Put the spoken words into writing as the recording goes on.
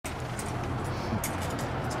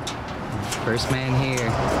First man here.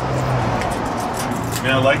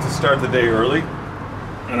 Man, I like to start the day early,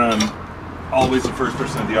 and I'm always the first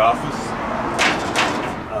person at the office.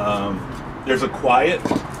 There's a quiet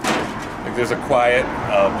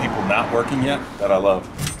of people not working yet that I love.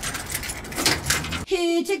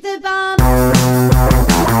 He took the bomb.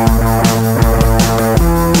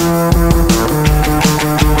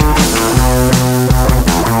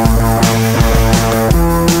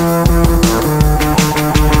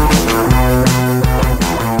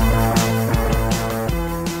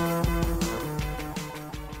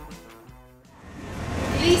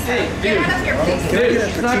 Get out of here, please.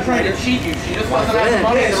 Dude, she's not trying to cheat you. She just wants to have the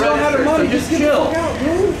money. She don't have the money. Just chill.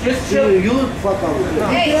 Just chill. You look fuck over there.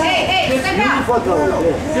 Hey, step out. Fuck over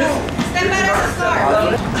there. Step out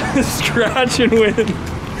of the car. Scratch and win.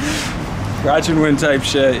 Scratch and win type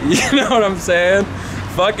shit. You know what I'm saying?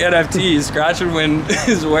 Fuck NFTs. Scratch and win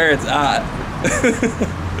is where it's at.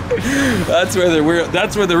 That's where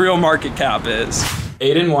the real market cap is.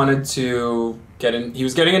 Aiden wanted to get in. He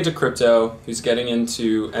was getting into crypto. He was getting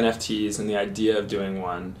into NFTs and the idea of doing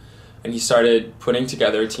one. And he started putting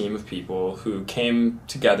together a team of people who came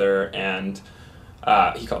together, and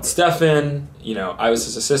he called Stefan. You know, I was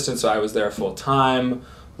his assistant, so I was there full time.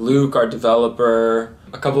 Luke, our developer,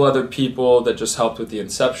 a couple other people that just helped with the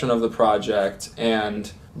inception of the project.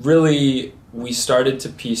 And really, we started to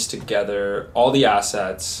piece together all the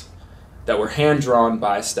assets that were hand-drawn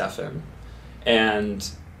by Stefan. And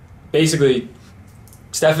basically,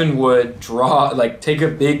 Stefan would draw, like, take a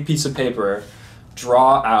big piece of paper,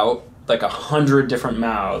 draw out like 100 different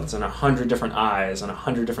mouths and 100 different eyes and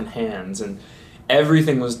 100 different hands, and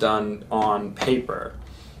everything was done on paper.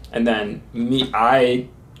 And then I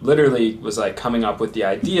literally was like coming up with the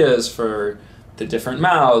ideas for the different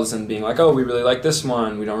mouths and being like, oh, we really like this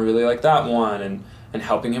one, we don't really like that one, and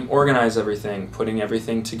helping him organize everything, putting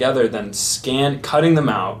everything together, then cutting them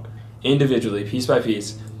out individually, piece by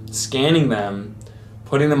piece, scanning them,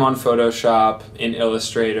 putting them on Photoshop, in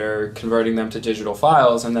Illustrator, converting them to digital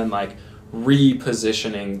files, and then like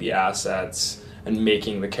repositioning the assets and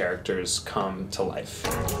making the characters come to life.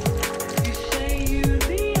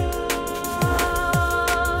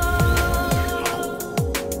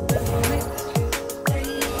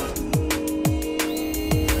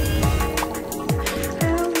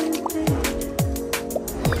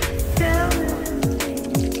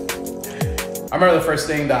 I remember the first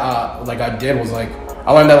thing that I did was like,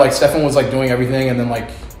 I learned that like Stefan was like doing everything and then like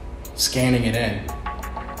scanning it in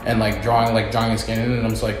and like drawing and scanning it in, and I'm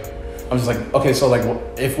just like, okay, so like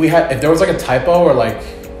if there was like a typo or like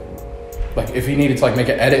if he needed to like make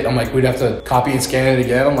an edit, I'm like, we'd have to copy and scan it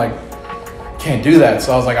again. I'm like, can't do that.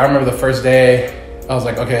 So I was like, I remember the first day, I was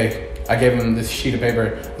like, okay, I gave him this sheet of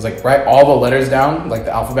paper. I was like, write all the letters down, like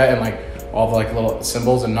the alphabet and like all the like little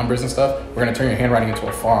symbols and numbers and stuff. We're gonna turn your handwriting into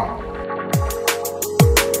a font.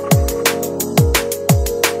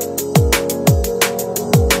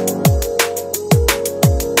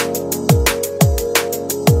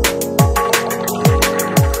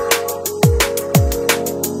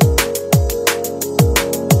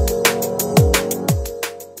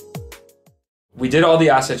 We did all the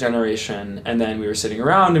asset generation, and then we were sitting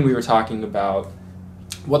around and we were talking about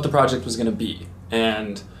what the project was going to be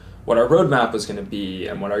and what our roadmap was going to be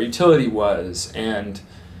and what our utility was. And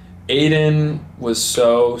Aiden was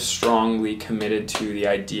so strongly committed to the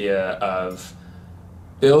idea of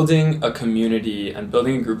building a community and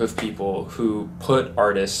building a group of people who put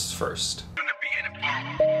artists first.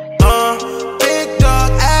 Big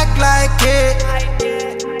dog, act like it.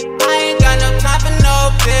 I ain't got no time for no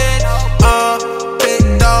bitch.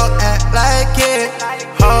 Big dog, act like it.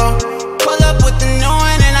 Pull up with the new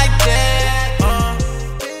one and I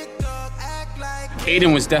did. Big dog, act like it.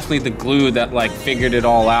 Aiden was definitely the glue that like figured it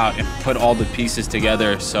all out and put all the pieces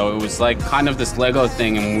together. So it was like kind of this Lego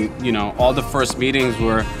thing, and we, you know, all the first meetings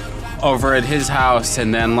were over at his house,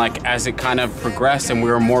 and then like as it kind of progressed and we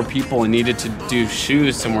were more people and needed to do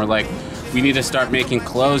shoes, and we're like, we need to start making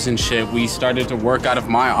clothes and shit. We started to work out of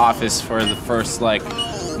my office for the first like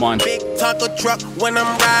month. Big taco truck when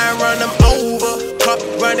I'm riding, run them over. Cup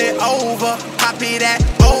run it over. Copy that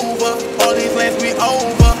over. All these lands we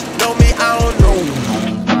over. Know me, I don't know.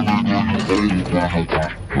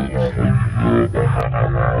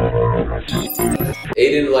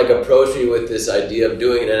 Aiden like approached me with this idea of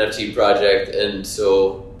doing an NFT project, and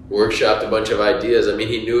so workshopped a bunch of ideas. I mean,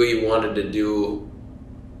 he knew he wanted to do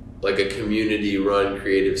like a community-run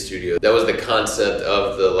creative studio. That was the concept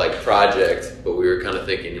of the like project, but we were kind of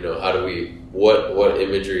thinking, you know, how do we, what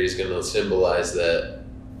imagery is going to symbolize that?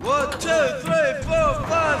 1, 2, 3, 4,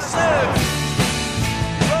 5, 6.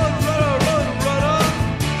 Run, run, run, run.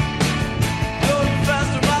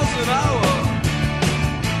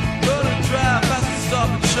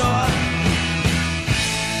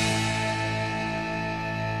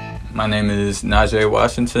 My name is Najee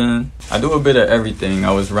Washington. I do a bit of everything. I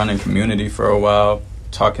was running community for a while,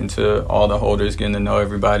 talking to all the holders, getting to know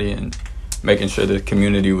everybody, and making sure the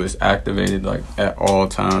community was activated like at all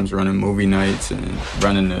times, running movie nights and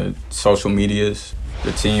running the social medias.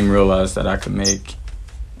 The team realized that I could make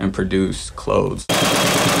and produce clothes.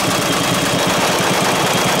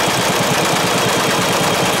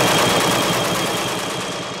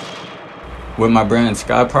 With my brand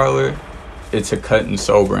Sky Parlor, it's a cut and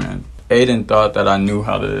sew brand. Aiden thought that I knew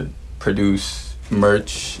how to produce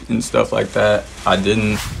merch and stuff like that. I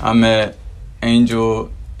didn't. I met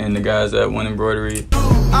Angel and the guys at One Embroidery.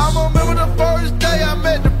 I remember the first day I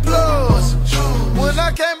met the plugs. When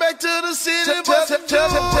I came back to the city,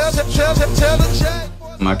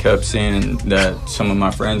 I kept seeing that some of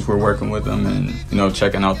my friends were working with them and, you know,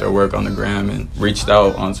 checking out their work on the gram, and reached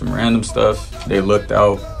out on some random stuff. They looked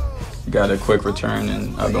out, got a quick return,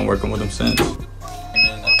 and I've been working with them since.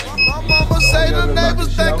 Mama say the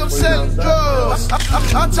neighbors think I'm selling drugs.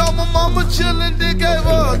 I told my mama chillin', then gave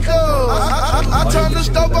her a dub. I turned the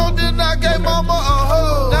stove on, then I gave mama a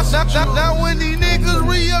hug. Now when these niggas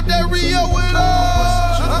re-up, they re-up with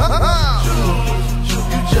us.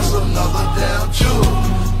 You just another damn Jew.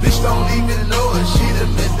 Bitch don't even know it, she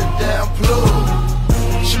done met the damn plug.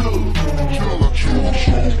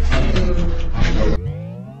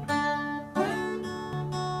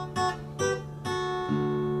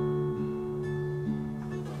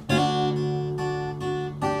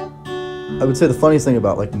 I would say the funniest thing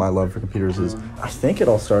about like my love for computers is I think it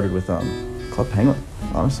all started with Club Penguin,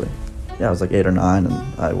 honestly. Yeah, I was like 8 or 9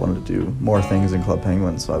 and I wanted to do more things in Club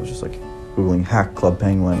Penguin, so I was just like Googling hack Club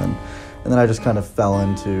Penguin, and then I just kind of fell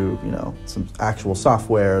into, you know, some actual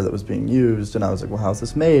software that was being used, and I was like, well, how's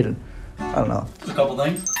this made? And I don't know. A couple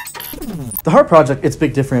things. The Heart Project, its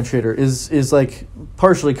big differentiator is like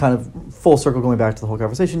partially kind of full circle going back to the whole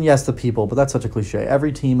conversation. Yes, the people, but that's such a cliche.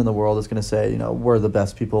 Every team in the world is going to say, you know, we're the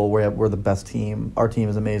best people, we're the best team, our team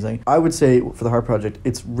is amazing. I would say for the Heart Project,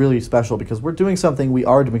 it's really special because we are doing something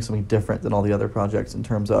different than all the other projects in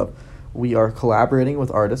terms of we are collaborating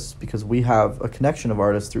with artists because we have a connection of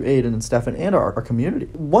artists through Aiden and Stefan and our community.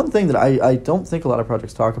 One thing that I don't think a lot of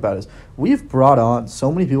projects talk about is we've brought on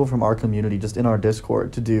so many people from our community just in our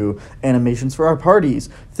Discord to do animations for our parties,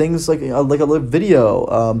 things like a live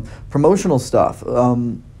video, promotional stuff,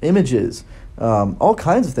 images, all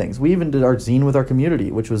kinds of things. We even did our zine with our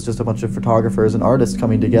community, which was just a bunch of photographers and artists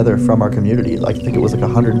coming together from our community. I think it was like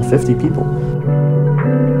 150 people.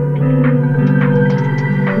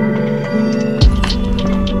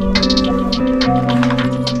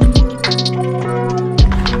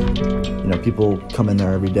 People come in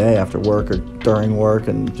there every day after work or during work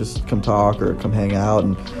and just come talk or come hang out,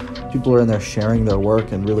 and people are in there sharing their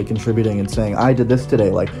work and really contributing and saying, I did this today,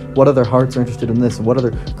 like what other hearts are interested in this and what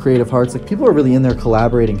other creative hearts, like people are really in there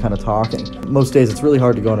collaborating, kind of talking. Most days it's really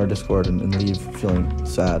hard to go on our Discord and leave feeling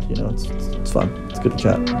sad, you know, it's fun, it's good to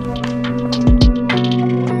chat.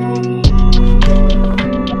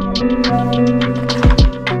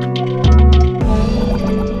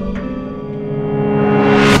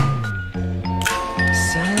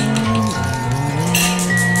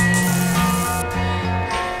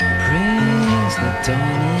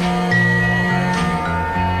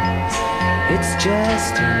 It's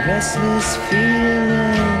just a restless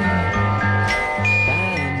feeling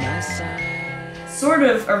by my side. Sort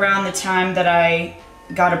of around the time that I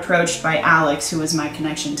got approached by Alex, who was my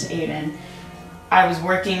connection to Aiden, I was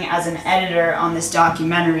working as an editor on this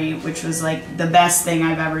documentary, which was like the best thing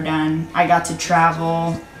I've ever done. I got to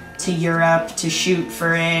travel to Europe to shoot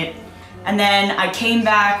for it. And then I came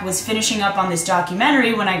back, was finishing up on this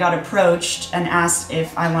documentary when I got approached and asked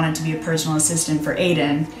if I wanted to be a personal assistant for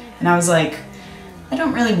Aiden. And I was like, I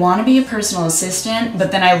don't really want to be a personal assistant,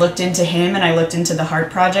 but then I looked into him and I looked into the Heart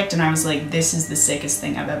Project and I was like, this is the sickest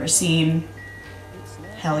thing I've ever seen.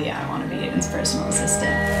 Hell yeah, I want to be Aiden's personal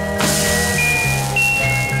assistant.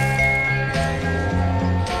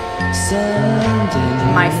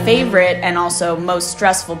 My favorite and also most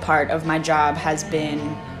stressful part of my job has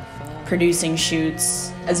been producing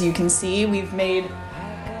shoots. As you can see, we've made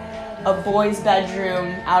a boy's bedroom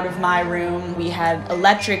out of my room. We had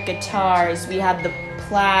electric guitars, we had the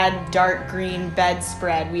plaid dark green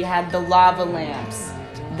bedspread, we had the lava lamps,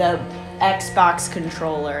 the Xbox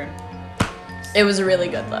controller. It was a really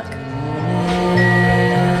good look.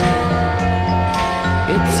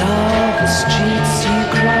 It's all the streets you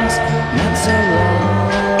cross, not so long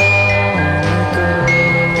ago.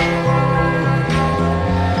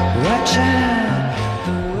 Watch out,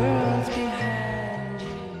 the world's behind you.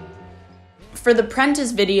 For the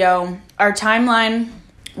Prentice video, our timeline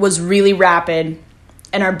was really rapid.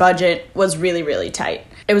 and our budget was really, really tight.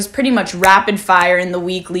 It was pretty much rapid fire in the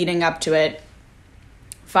week leading up to it.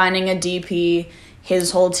 Finding a DP,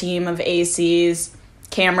 his whole team of ACs,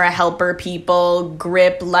 camera helper people,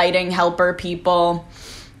 grip lighting helper people.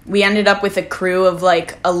 We ended up with a crew of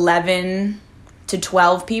like 11 to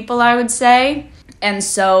 12 people, I would say. And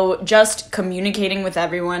so just communicating with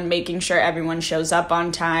everyone, making sure everyone shows up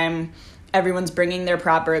on time, everyone's bringing their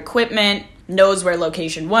proper equipment, knows where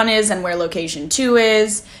location 1 is and where location 2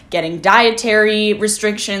 is, getting dietary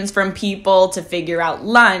restrictions from people to figure out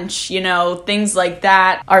lunch, you know, things like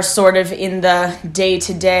that are sort of in the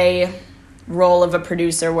day-to-day role of a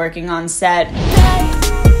producer working on set.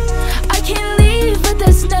 I can't leave, but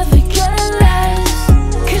that's never gonna last.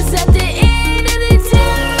 'Cause at the end of the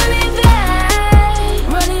day,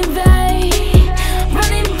 running back.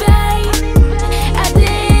 At the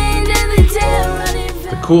end of the day, running back.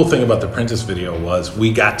 The cool thing about the Apprentice video was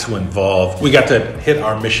we got to hit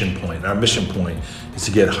our mission point. And our mission point is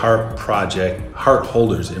to get heart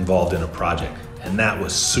holders involved in a project. And that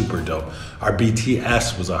was super dope. Our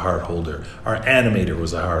BTS was a heart holder. Our animator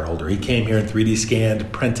was a heart holder. He came here and 3D scanned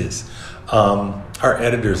Apprentice. Our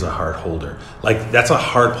editor's a heart holder. Like, that's a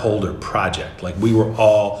heart holder project. Like, we were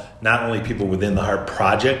all not only people within the heart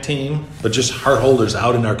project team, but just heart holders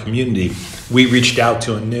out in our community. We reached out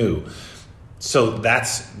to anew. So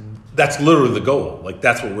that's literally the goal. Like,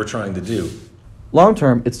 that's what we're trying to do. Long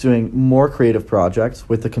term, it's doing more creative projects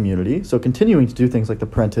with the community, so continuing to do things like The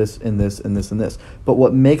Apprentice and this and this and this. But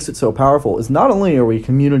what makes it so powerful is not only are we a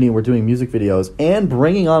community and we're doing music videos and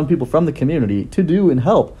bringing on people from the community to do and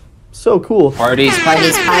help. So cool. Parties.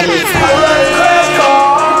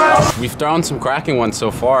 We've thrown some cracking ones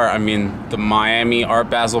so far. I mean, the Miami Art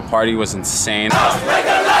Basel party was insane.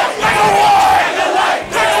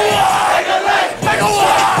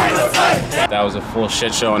 That was a full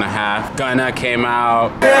shit show and a half. Gunna came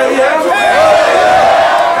out.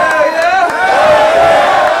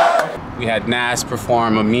 We had Nas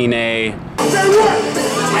perform, Amine.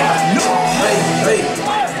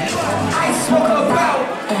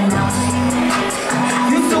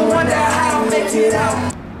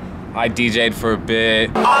 I DJ'd for a bit.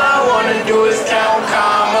 All I wanna do is count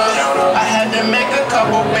commas. I had to make a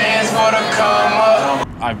couple bands for the come up.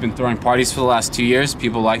 I've been throwing parties for the last 2 years.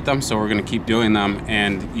 People like them, so we're gonna keep doing them.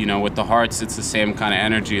 And you know, with the Hearts, it's the same kind of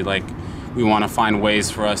energy. Like, we want to find ways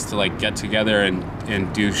for us to like get together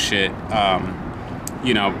and do shit.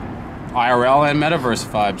 You know, IRL and metaverse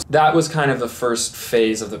vibes. That was kind of the first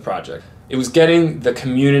phase of the project. It was getting the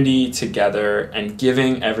community together and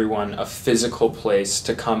giving everyone a physical place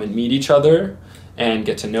to come and meet each other and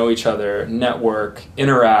get to know each other, network,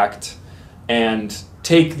 interact, and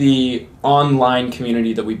take the online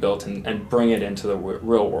community that we built and bring it into the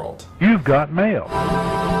real world. You've got mail.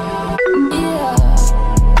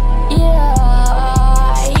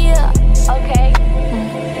 Okay.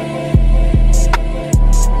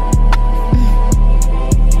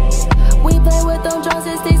 We play with them drums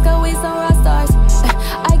and sticks, cause we some rock stars.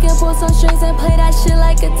 I can pull some strings and play that shit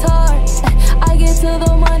like guitar. I get to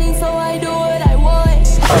the money, so I do what I want.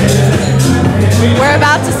 We're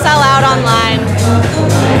about to sell out online.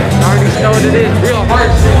 I already know what it is. Real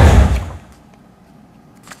hard.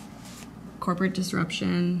 Corporate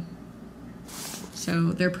disruption.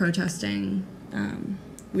 So they're protesting.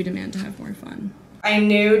 We demand to have more fun. I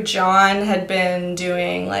knew John had been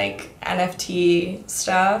doing like NFT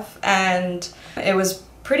stuff, and it was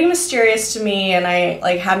pretty mysterious to me, and I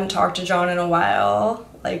like hadn't talked to John in a while,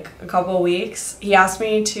 like a couple of weeks. He asked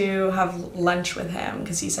me to have lunch with him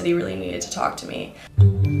because he said he really needed to talk to me.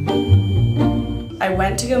 I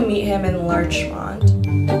went to go meet him in Larchmont,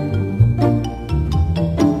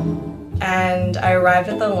 and I arrived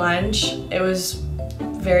at the lunch. It was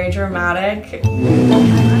very dramatic. I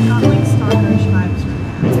got like stalkerish vibes from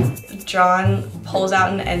him. John pulls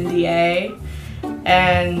out an NDA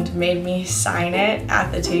and made me sign it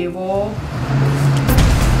at the table.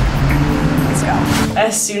 Let's go.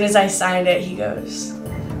 As soon as I signed it, he goes,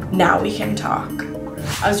 "Now we can talk."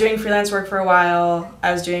 I was doing freelance work for a while.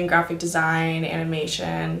 I was doing graphic design,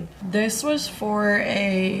 animation. This was for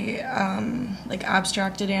a like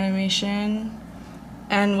abstracted animation.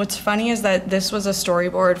 And what's funny is that this was a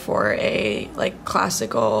storyboard for a like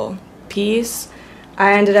classical piece.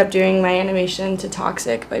 I ended up doing my animation to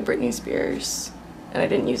Toxic by Britney Spears, and I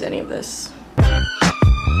didn't use any of this.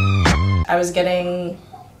 I was getting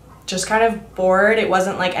just kind of bored. It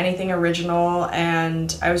wasn't like anything original,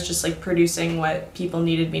 and I was just like producing what people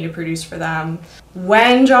needed me to produce for them.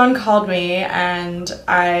 When John called me and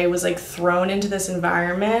I was like thrown into this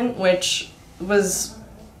environment, which was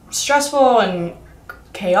stressful and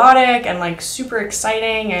chaotic and like super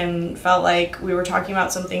exciting, and felt like we were talking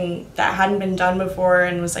about something that hadn't been done before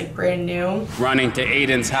and was like brand new. Running to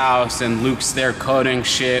Aiden's house and Luke's there coding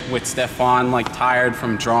shit with Stefan, like tired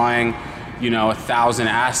from drawing, you know, 1,000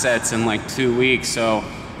 assets in like 2 weeks. So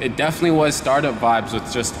it definitely was startup vibes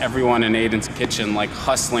with just everyone in Aiden's kitchen like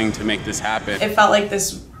hustling to make this happen. It felt like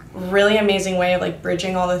this really amazing way of like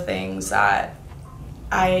bridging all the things that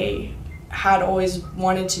I had always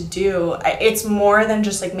wanted to do. It's more than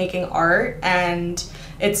just like making art, and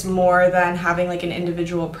it's more than having like an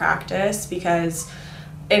individual practice, because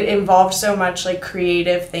it involved so much like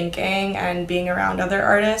creative thinking and being around other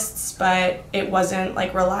artists, but it wasn't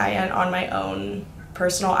like reliant on my own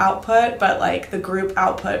personal output, but like the group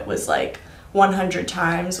output was like 100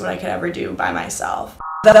 times what I could ever do by myself.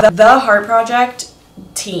 The Heart Project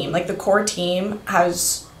team, like the core team,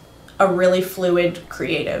 has a really fluid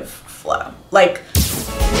creative flow. Like,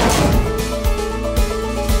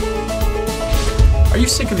 are you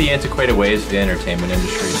sick of the antiquated ways of the entertainment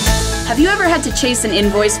industry? Have you ever had to chase an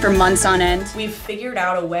invoice for months on end? We've figured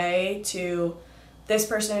out a way to, this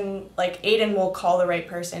person, like Aiden will call the right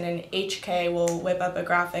person, and HK will whip up a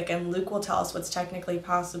graphic, and Luke will tell us what's technically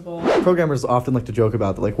possible. Programmers often like to joke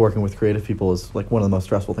about that, like working with creative people is like one of the most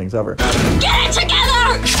stressful things ever. Get it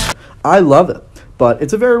together! I love it, but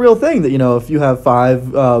it's a very real thing that, you know, if you have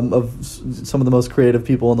 5 of some of the most creative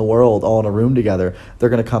people in the world all in a room together, they're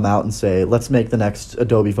going to come out and say, let's make the next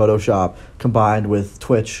Adobe Photoshop combined with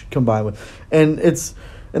Twitch, and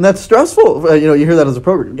that's stressful. You know, you hear that as a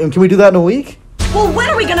program. And can we do that in a week? Well, when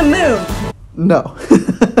are we gonna move? No.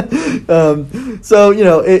 So, you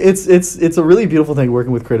know, it's a really beautiful thing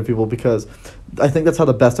working with creative people, because I think that's how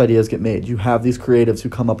the best ideas get made. You have these creatives who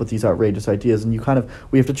come up with these outrageous ideas, and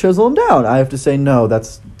we have to chisel them down. I have to say, no,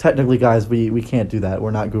 that's technically, guys, we can't do that.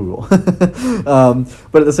 We're not Google.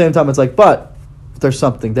 But at the same time, it's like, but there's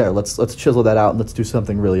something there. Let's chisel that out and let's do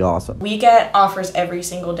something really awesome. We get offers every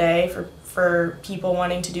single day for people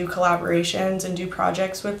wanting to do collaborations and do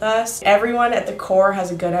projects with us. Everyone at the core has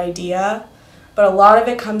a good idea, but a lot of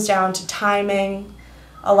it comes down to timing.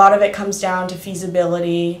 A lot of it comes down to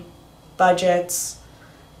feasibility, budgets.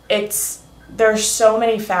 There's so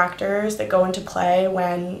many factors that go into play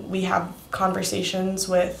when we have conversations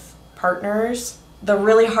with partners. The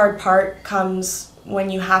really hard part comes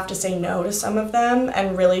when you have to say no to some of them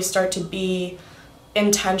and really start to be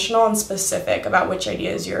intentional and specific about which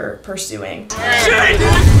ideas you're pursuing.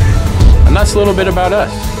 And that's a little bit about us.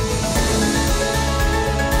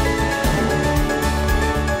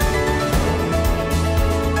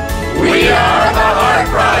 We are the Heart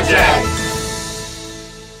Project!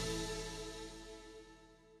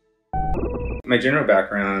 My general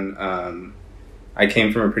background, I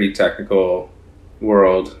came from a pretty technical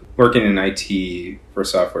world, working in IT for a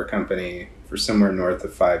software company for somewhere north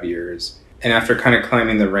of 5 years. And after kind of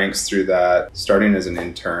climbing the ranks through that, starting as an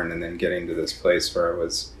intern and then getting to this place where I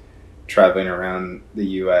was traveling around the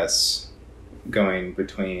US, going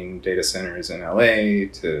between data centers in LA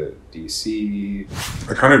to DC.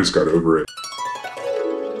 I kind of just got over it.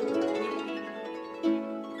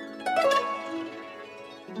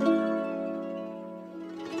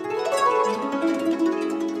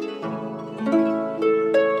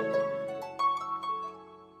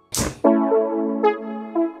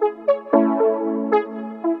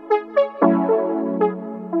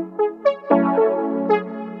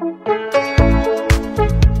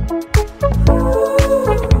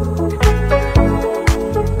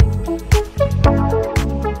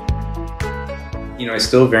 You know, I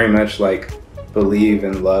still very much believe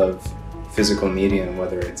and love physical medium,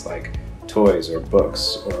 whether it's like toys or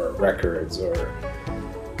books or records or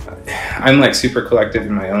I'm super collective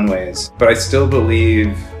in my own ways, but I still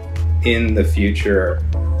believe in the future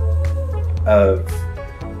of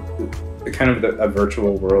a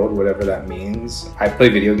virtual world, whatever that means. I play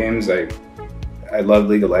video games. I love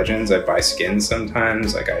League of Legends. I buy skins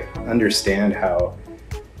sometimes. I understand how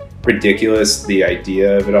ridiculous the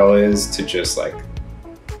idea of it all is to just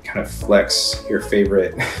kind of flex your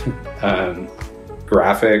favorite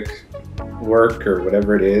graphic work or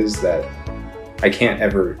whatever it is that I can't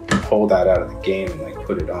ever pull that out of the game and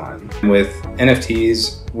put it on. With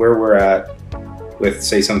NFTs, where we're at with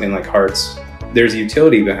say something like Hearts, there's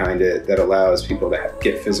utility behind it that allows people to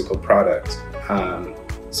get physical product.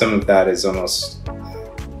 Some of that is almost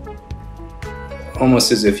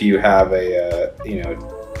as if you have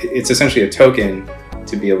it's essentially a token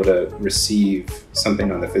to be able to receive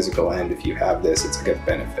something on the physical end. If you have this, it's a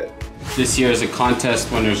benefit. This year is a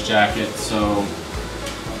contest winner's jacket, so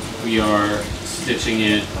we are stitching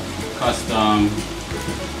it custom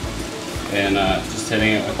and just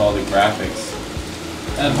hitting it with all the graphics.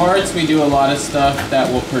 At Hearts, we do a lot of stuff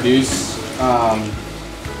that will produce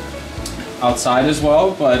outside as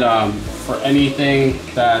well, but for anything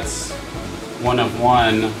that's one of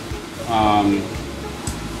one,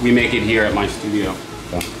 we make it here at my studio.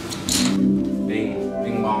 Bing,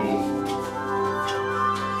 bing bong.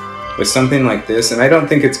 With something like this, and I don't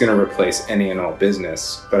think it's going to replace any and all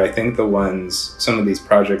business, but I think some of these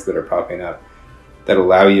projects that are popping up that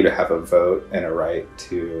allow you to have a vote and a right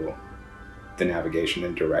to the navigation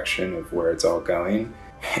and direction of where it's all going,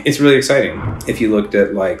 it's really exciting. If you looked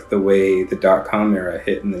at like the way the .com era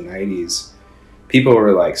hit in the 90s, people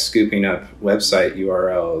were like scooping up website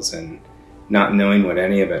URLs and not knowing what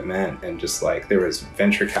any of it meant, and just like there was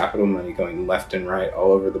venture capital money going left and right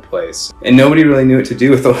all over the place, and nobody really knew what to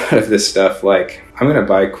do with a lot of this stuff. Like, I'm gonna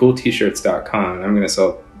buy cooltshirts.com and I'm gonna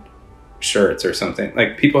sell shirts or something.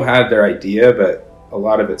 Like, people had their idea, but a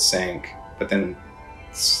lot of it sank. But then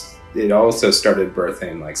it also started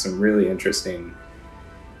birthing like some really interesting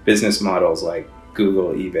business models like Google,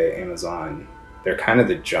 eBay, Amazon. They're kind of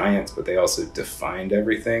the giants, but they also defined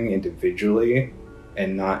everything individually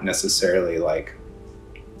and not necessarily like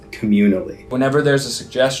communally. Whenever there's a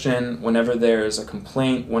suggestion, whenever there's a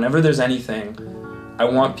complaint, whenever there's anything, I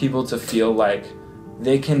want people to feel like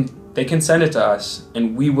they can send it to us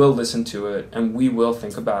and we will listen to it and we will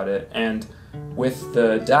think about it. And with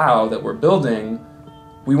the DAO that we're building,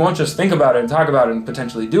 we won't just think about it and talk about it and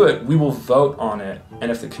potentially do it, we will vote on it. And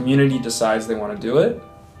if the community decides they want to do it,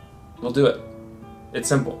 we'll do it. It's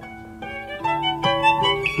simple.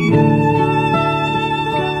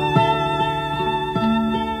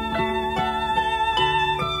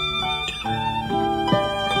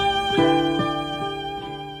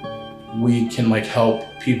 We can like help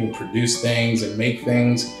people produce things and make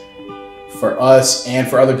things for us and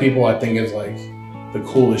for other people. I think is like the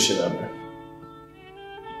coolest shit ever.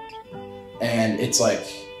 And it's like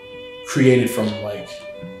created from like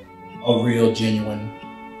a real genuine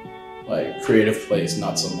like creative place,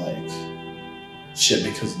 not some like shit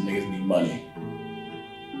because niggas need money.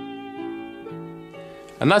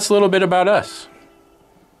 And that's a little bit about us.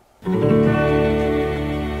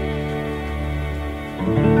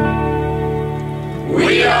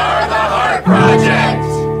 We are the Heart Project.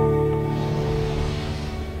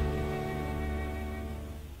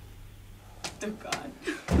 Oh God.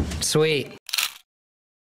 Sweet.